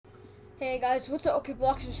Hey guys, what's up? Okay,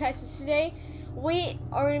 Blox Brothers. Today we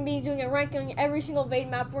are going to be doing a ranking every single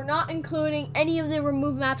Vade map. We're not including any of the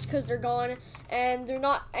remove maps because they're gone and they're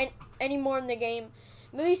not anymore in the game.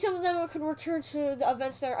 Maybe some of them could return to the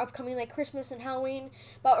events that are upcoming, like Christmas and Halloween.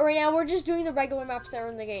 But right now we're just doing the regular maps that are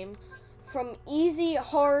in the game, from easy,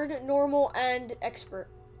 hard, normal, and expert.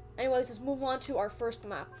 Anyways, let's move on to our first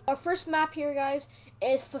map. Our first map here, guys,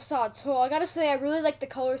 is Facade. So I gotta say, I really like the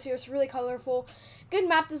colors here. It's really colorful. Good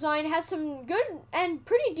map design. Has some good and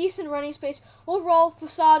pretty decent running space. Overall,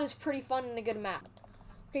 Facade is pretty fun and a good map.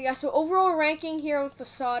 Okay, guys, so overall ranking here on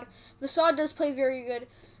Facade. Facade does play very good,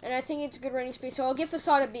 and I think it's a good running space. So I'll give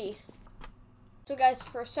Facade a B. So guys,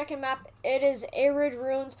 for our second map, it is Arid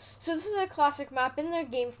Ruins. So this is a classic map in the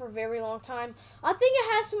game for a very long time. I think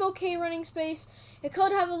it has some okay running space. It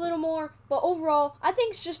could have a little more, but overall, I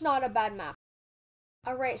think it's just not a bad map.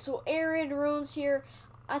 Alright, so Arid Ruins here.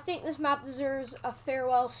 I think this map deserves a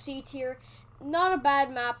farewell C tier. Not a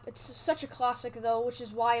bad map. It's such a classic though, which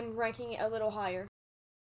is why I'm ranking it a little higher.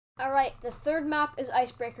 Alright, the third map is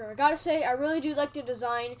Icebreaker. I gotta say, I really do like the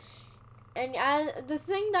design. And the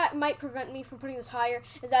thing that might prevent me from putting this higher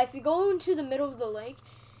is that if you go into the middle of the lake,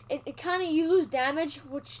 it kind of, you lose damage,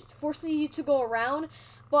 which forces you to go around.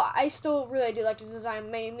 But I still really do like the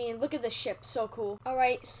design. I mean, look at the ship, so cool.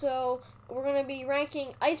 Alright, so we're going to be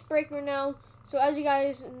ranking Icebreaker now. So as you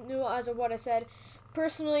guys knew as of what I said,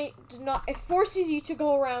 personally, it forces you to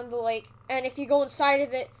go around the lake. And if you go inside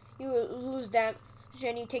of it, you lose damage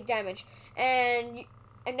and you take damage. And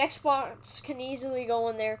nextbots can easily go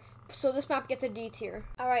in there. So this map gets a D tier.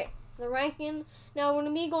 Alright, the ranking. Now we're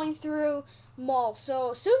going to be going through Mall.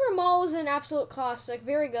 So Silver Mall is an absolute classic.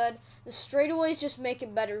 Very good. The straightaways just make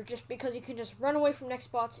it better, just because you can just run away from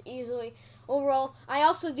nextbots easily. Overall, I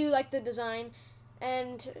also do like the design,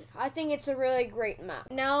 and I think it's a really great map.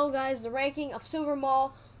 Now guys, the ranking of Silver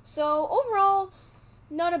Mall. So overall,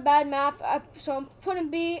 not a bad map. So I'm putting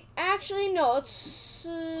B. Actually, no.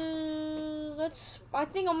 I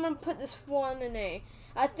think I'm going to put this one in A.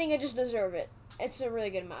 I think I just deserve it. It's a really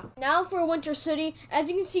good map. Now for Winter City. As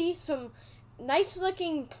you can see, some nice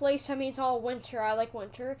looking place. I mean, it's all winter. I like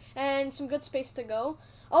winter. And some good space to go.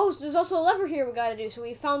 Oh, there's also a lever here we gotta do. So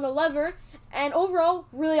we found the lever. And overall,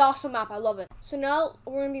 really awesome map. I love it. So now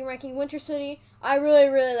we're going to be ranking Winter City. I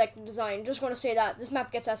really like the design. Just going to say that. This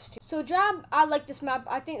map gets S2. So Drab, I like this map.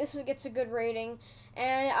 I think this gets a good rating.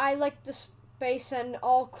 And I like the space and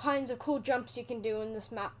all kinds of cool jumps you can do in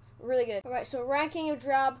this map. Really good. Alright, so ranking of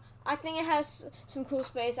Drab, I think it has some cool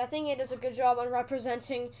space. I think it does a good job on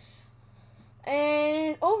representing.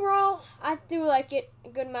 And overall, I do like it.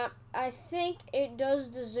 Good map. I think it does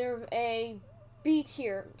deserve a B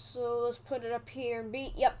tier. So let's put it up here in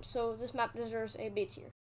B. Yep, so this map deserves a B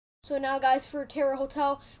tier. So now guys, for Terror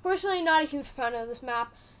Hotel. Personally, not a huge fan of this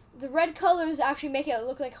map. The red colors actually make it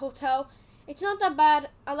look like hotel. It's not that bad.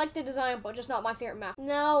 I like the design, but just not my favorite map.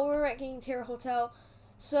 Now we're ranking Terror Hotel.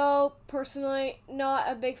 So, personally, not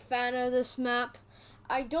a big fan of this map.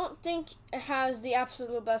 I don't think it has the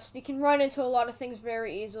absolute best. You can run into a lot of things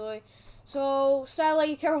very easily. So,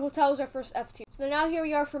 sadly, Terror Hotel is our first F tier. So now here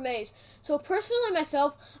we are for Maze. So, personally,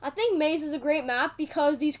 myself, I think Maze is a great map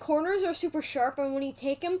because these corners are super sharp, and when you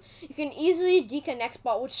take them, you can easily deke a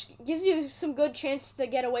nextbot, which gives you some good chance to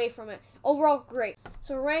get away from it. Overall, great.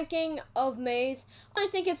 So, ranking of Maze, I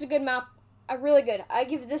think it's a good map. Really good. I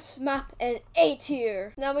give this map an A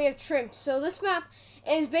tier. Now we have Trimp. So this map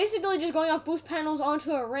is basically just going off boost panels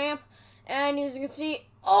onto a ramp, and as you can see,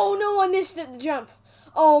 oh no, I missed it, the jump.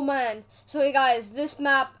 Oh man. So hey guys, this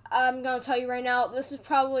map, I'm gonna tell you right now, this is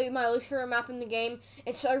probably my least favorite map in the game.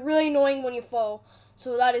 It's really annoying when you fall.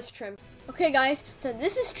 So that is Trimp. Okay guys, so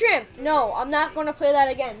this is Trimp. No, I'm not gonna play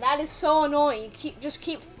that again. That is so annoying. You just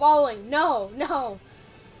keep falling. No.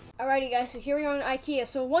 Alrighty guys, so here we are on IKEA.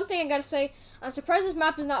 So one thing I gotta say, I'm surprised this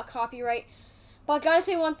map is not copyright. But I gotta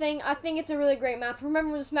say one thing, I think it's a really great map.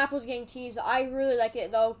 Remember, this map was getting teased. I really like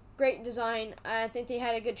it though. Great design. I think they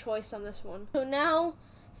had a good choice on this one. So now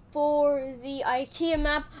for the IKEA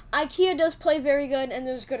map. IKEA does play very good and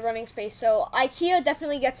there's good running space. So IKEA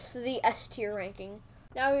definitely gets the S tier ranking.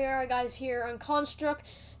 Now we are guys here on Construct.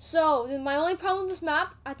 So my only problem with this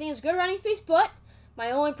map, I think it's good running space, but my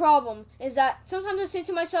only problem is that sometimes I say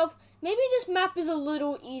to myself, maybe this map is a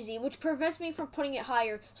little easy, which prevents me from putting it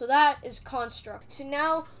higher. So that is Construct. So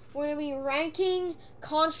now we're going to be ranking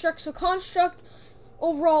Construct. So Construct,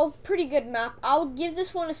 overall, pretty good map. I'll give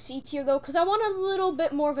this one a C tier though, because I want a little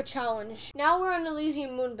bit more of a challenge. Now we're on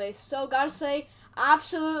Elysium Moonbase. So gotta say, I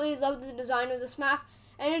absolutely love the design of this map.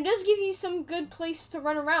 and it does give you some good place to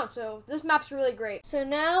run around. So this map's really great. So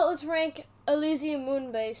now let's rank Elysium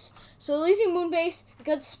Moonbase. So Elysium Moonbase,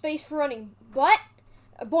 good space for running, but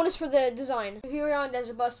a bonus for the design. Here we are on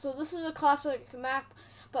Desert Bus. So this is a classic map,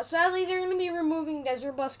 but sadly they're going to be removing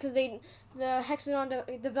Desert Bus because the Hexagon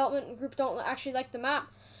development group don't actually like the map.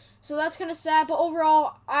 So that's kind of sad, but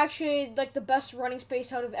overall, I actually like the best running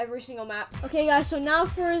space out of every single map. Okay, guys, so now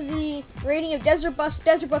for the rating of Desert Bus.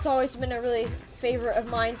 Desert Bus always been a really favorite of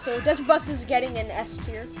mine, so Desert Bus is getting an S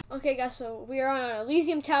tier. Okay, guys, so we are on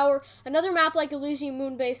Elysium Tower, another map like Elysium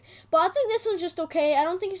Moonbase, but I think this one's just okay. I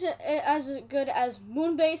don't think it's as good as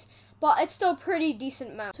Moonbase, but it's still a pretty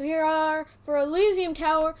decent map. So here are for Elysium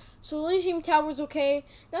Tower. So Elysium Tower is okay,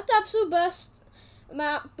 not the absolute best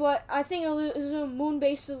map, but I think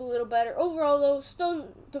Moonbase is a little better. Overall, though, still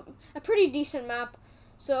a pretty decent map.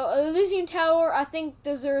 So Elysium Tower, I think,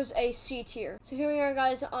 deserves a C tier. So here we are,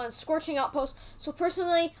 guys, on Scorching Outpost. So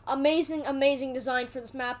personally, amazing design for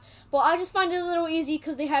this map, but I just find it a little easy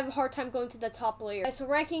because they have a hard time going to the top layer. Okay, so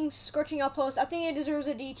ranking Scorching Outpost, I think it deserves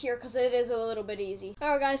a D tier because it is a little bit easy.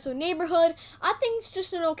 Alright, guys, so Neighborhood, I think it's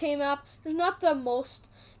just an okay map. There's not the most.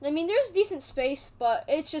 I mean, there's decent space, but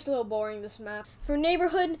it's just a little boring, this map. For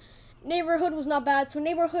Neighborhood was not bad, so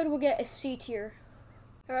Neighborhood will get a C tier.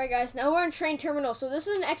 Alright, guys, now we're on Train Terminal. So this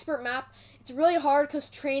is an expert map. It's really hard because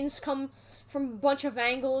trains come from a bunch of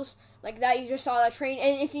angles like that. You just saw that train,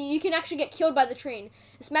 and if you can actually get killed by the train.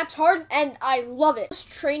 This map's hard, and I love it. This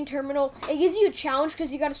Train Terminal, it gives you a challenge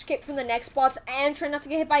because you got to escape from the nextbots and try not to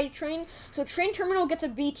get hit by a train. So Train Terminal gets a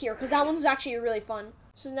B tier because that one's actually really fun.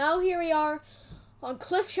 So now here we are on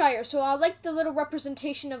Cliffshire. So I like the little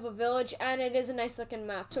representation of a village, and it is a nice looking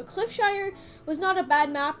map. So Cliffshire was not a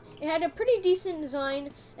bad map. It had a pretty decent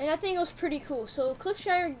design, and I think it was pretty cool. So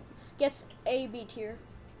Cliffshire gets a B tier.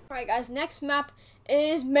 Alright, guys, next map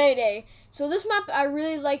is Mayday. So this map, I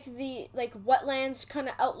really like the wetlands kind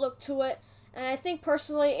of outlook to it, and I think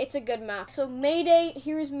personally it's a good map. So Mayday,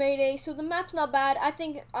 here's Mayday. So the map's not bad.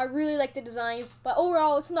 I really like the design, but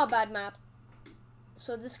overall it's not a bad map.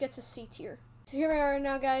 So this gets a C tier. So here we are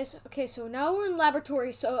now, guys. Okay, so now we're in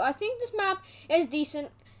Laboratory. So I think this map is decent.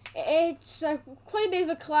 It's quite a bit of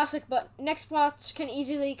a classic, but nextbots can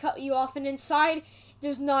easily cut you off, and inside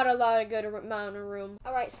there's not a lot of good amount of room.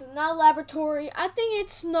 Alright, so now Laboratory. I think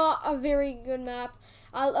it's not a very good map.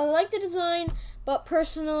 I like the design, but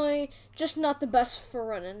personally, just not the best for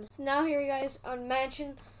running. So now here, you guys, on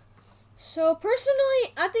Mansion. So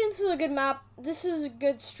personally, I think this is a good map. This is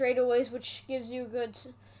good straightaways, which gives you good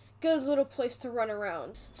little place to run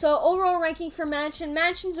around. So overall ranking for Mansion.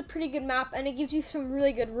 Mansion's a pretty good map, and it gives you some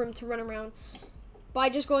really good room to run around by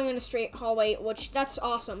just going in a straight hallway, which that's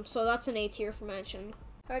awesome. So that's an A tier for Mansion.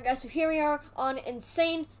 Alright, guys, so here we are on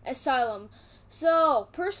Insane Asylum. So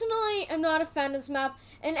personally, I'm not a fan of this map,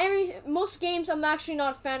 and most games I'm actually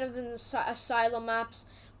not a fan of in the Asylum maps,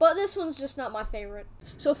 but this one's just not my favorite.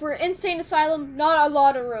 So for Insane Asylum, not a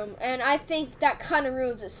lot of room, and I think that kind of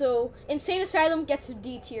ruins it. So Insane Asylum gets a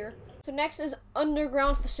D tier. So next is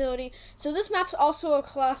Underground Facility. So this map's also a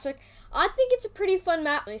classic. I think it's a pretty fun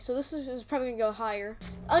map, so this is probably going to go higher.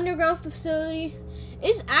 Underground Facility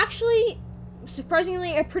is actually,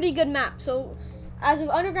 surprisingly, a pretty good map. So as of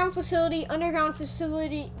Underground Facility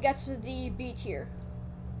gets the B tier.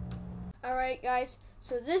 Alright, guys,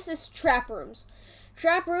 so this is Trap Rooms.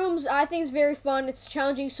 Trap Rooms, I think, is very fun. It's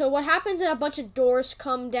challenging. So what happens is a bunch of doors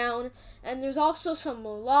come down, and there's also some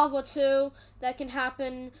lava too that can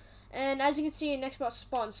happen. And as you can see, next boss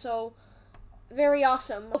spawns. So very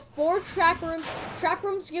awesome. For Trap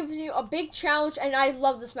Rooms gives you a big challenge, and I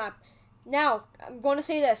love this map. Now, I'm going to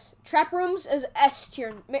say this. Trap Rooms is S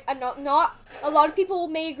tier. Not a lot of people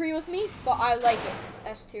may agree with me, but I like it.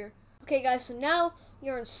 S tier. Okay, guys, so now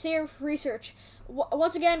you're in Safe Research.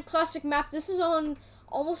 Once again, classic map. This is on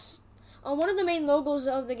one of the main logos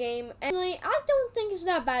of the game. And I don't think it's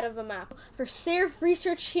that bad of a map. For Safe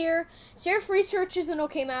Research here, Safe Research is an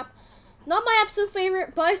okay map. Not my absolute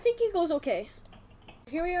favorite, but I think it goes okay.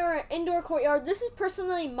 Here we are at Indoor Courtyard. This is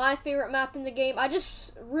personally my favorite map in the game. I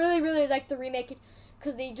just really like the remake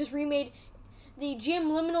because they just remade the GM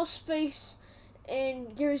Liminal Space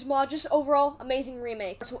and Gary's Mod. Just overall amazing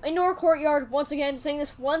remake. So Indoor Courtyard, once again, saying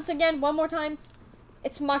this once again, one more time,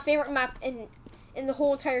 it's my favorite map in the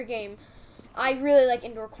whole entire game. I really like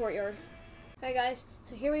Indoor Courtyard. Alright, guys,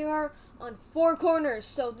 so here we are on Four Corners.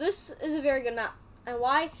 So this is a very good map. And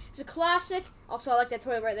why? It's a classic. Also, I like that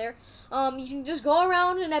toilet right there. You can just go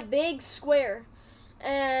around in a big square,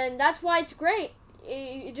 and that's why it's great.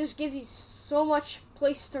 It just gives you so much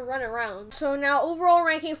place to run around. So now, overall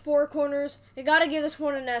ranking Four Corners, I gotta give this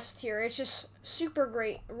one an S tier. It's just super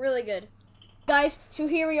great, really good. Guys, so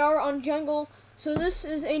here we are on jungle. So this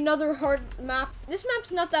is another hard map. This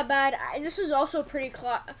map's not that bad. This is also a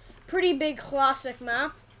pretty big classic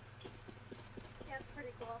map. Yeah, it's pretty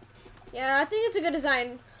cool. Yeah, I think it's a good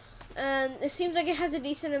design. And it seems like it has a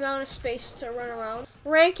decent amount of space to run around.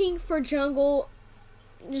 Ranking for jungle.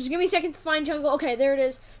 Just give me a second to find jungle. Okay, there it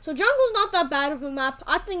is. So jungle's not that bad of a map.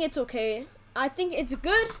 I think it's okay. I think it's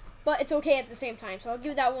good, but it's okay at the same time. So I'll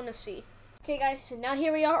give that one a C. Okay guys, so now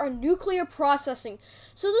here we are on nuclear processing.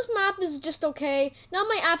 So this map is just okay. Not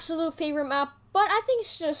my absolute favorite map, but I think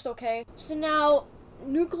it's just okay. So now,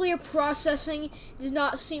 nuclear processing does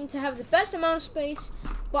not seem to have the best amount of space,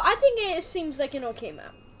 but I think it seems like an okay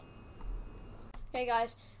map. Okay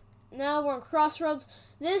guys, now we're on Crossroads.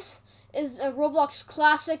 This is a Roblox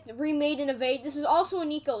classic remade in Evade. This is also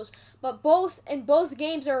in Eco's, but both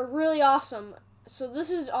games are really awesome. So this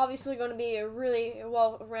is obviously going to be a really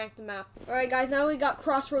well-ranked map. Alright guys, now we got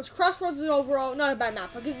Crossroads. Crossroads is overall not a bad map.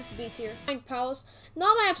 I'll give this a B tier. Palace,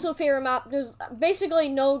 not my absolute favorite map. There's basically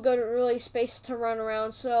no good really space to run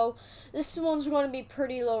around, so this one's going to be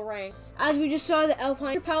pretty low ranked. As we just saw, the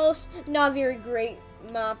Alpine Palace, not a very great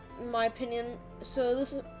map in my opinion. So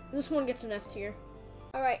this one gets an F tier.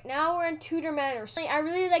 Alright, now we're in Tudor Manor. I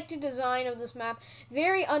really like the design of this map.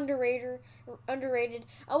 Very underrated.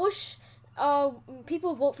 I wish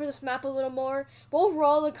people vote for this map a little more, but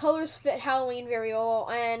overall the colors fit Halloween very well,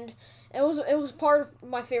 and it was part of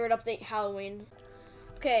my favorite update, Halloween.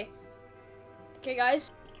 Okay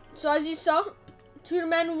guys, so as you saw, Tudor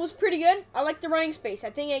Manor was pretty good. I like the running space. I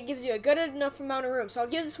think it gives you a good enough amount of room, so I'll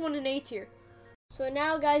give this one an A tier. So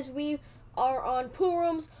now guys, we are on pool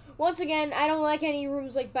rooms. Once again, I don't like any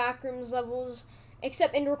rooms like back rooms levels,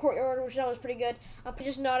 except indoor courtyard, which that was pretty good. I'm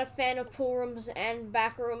just not a fan of pool rooms and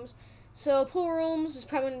back rooms. So pool rooms is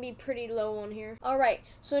probably going to be pretty low on here. Alright,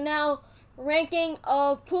 so now ranking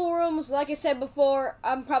of pool rooms. Like I said before,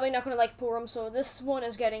 I'm probably not going to like pool rooms, so this one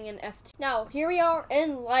is getting an F. Now, here we are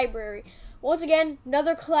in library. Once again,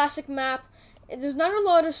 another classic map. There's not a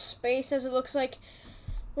lot of space as it looks like,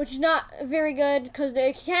 which is not very good because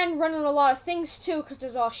they can run on a lot of things too because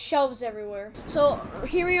there's all shelves everywhere. So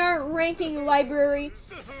here we are ranking library.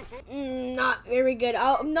 Not very good.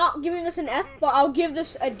 I'm not giving this an F, but I'll give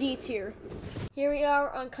this a D tier. Here we are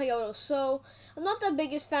on Kyoto. So I'm not the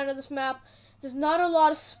biggest fan of this map. There's not a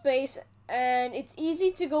lot of space and it's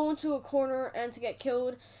easy to go into a corner and to get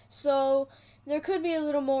killed. So there could be a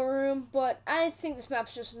little more room, but I think this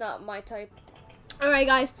map's just not my type. Alright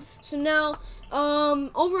guys, so now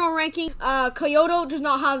overall ranking, Kyoto does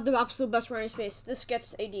not have the absolute best running space. This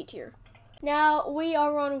gets a D tier. Now we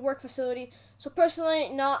are on a work facility. So personally,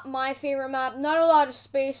 not my favorite map. Not a lot of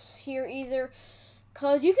space here either,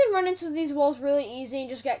 cause you can run into these walls really easy and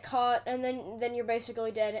just get caught, and then you're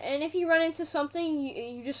basically dead. And if you run into something,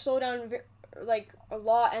 you just slow down like a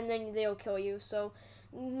lot, and then they'll kill you. So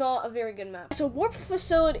not a very good map. So work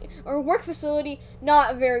facility,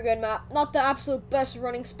 not a very good map. Not the absolute best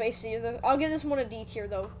running space either. I'll give this one a D tier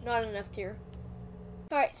though, not an F tier.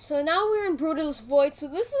 Alright, so now we're in Brutalist Void. So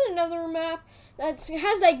this is another map that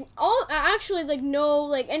has like no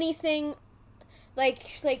like anything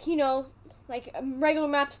like you know, like regular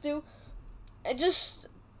maps do. It just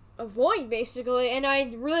a void basically, and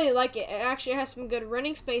I really like it. It actually has some good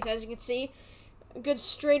running space, as you can see. Good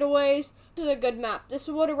straightaways. This is a good map. This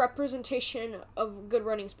is what a representation of good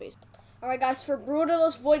running space. Alright guys, for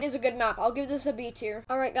Brutalist Void is a good map. I'll give this a B tier.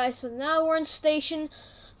 Alright guys, so now we're in Station.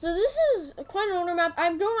 So this is quite an older map.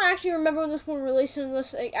 I don't actually remember when this one released,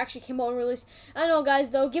 unless it actually came out and released. I don't know guys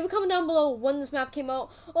though. Give a comment down below when this map came out.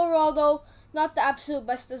 Overall though, not the absolute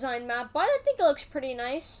best design map, but I think it looks pretty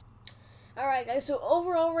nice. Alright guys, so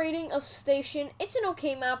overall rating of Station, it's an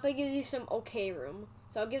okay map. It gives you some okay room.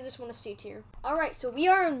 So I'll give this one a C tier. Alright, so we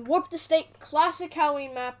are in Warp the State, classic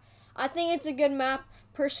Halloween map. I think it's a good map,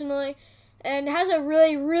 personally. And it has a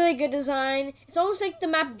really, really good design. It's almost like the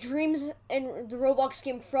map Dreams in the Roblox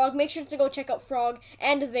game Frog. Make sure to go check out Frog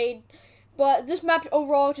and Evade. But this map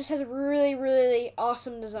overall just has a really, really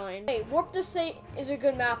awesome design. Hey, Warp the State is a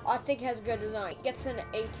good map. I think it has a good design. It gets an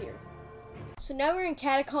A tier. So now we're in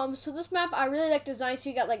Catacombs. So this map, I really like design. So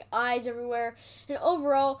you got like eyes everywhere. And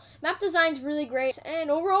overall, map design's really great. And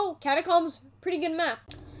overall, Catacombs, pretty good map.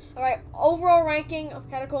 Alright, overall ranking of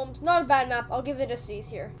Catacombs, not a bad map. I'll give it a C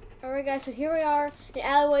tier. Alright guys, so here we are in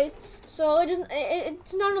alleyways. So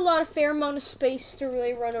it's not a fair amount of space to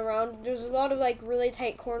really run around. There's a lot of like really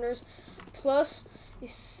tight corners. Plus, you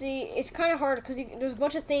see, it's kind of hard because there's a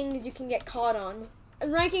bunch of things you can get caught on.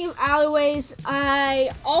 Ranking of alleyways,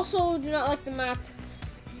 I also do not like the map,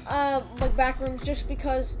 like backrooms, just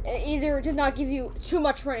because it either does not give you too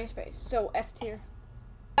much running space. So F tier.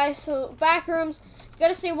 Guys, so back rooms,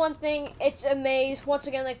 gotta say one thing, it's a maze. Once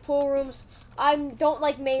again, like pool rooms, I don't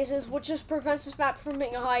like mazes, which just prevents this map from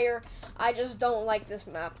being higher. I just don't like this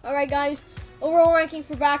map. Alright guys, overall ranking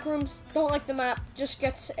for back rooms, don't like the map, just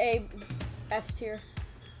gets a F tier.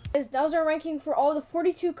 Guys, that was our ranking for all the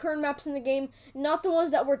 42 current maps in the game, not the ones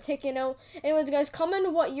that were taken out. Anyways guys,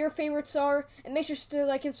 comment what your favorites are, and make sure to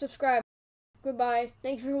like and subscribe. Goodbye.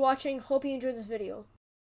 Thank you for watching. Hope you enjoyed this video.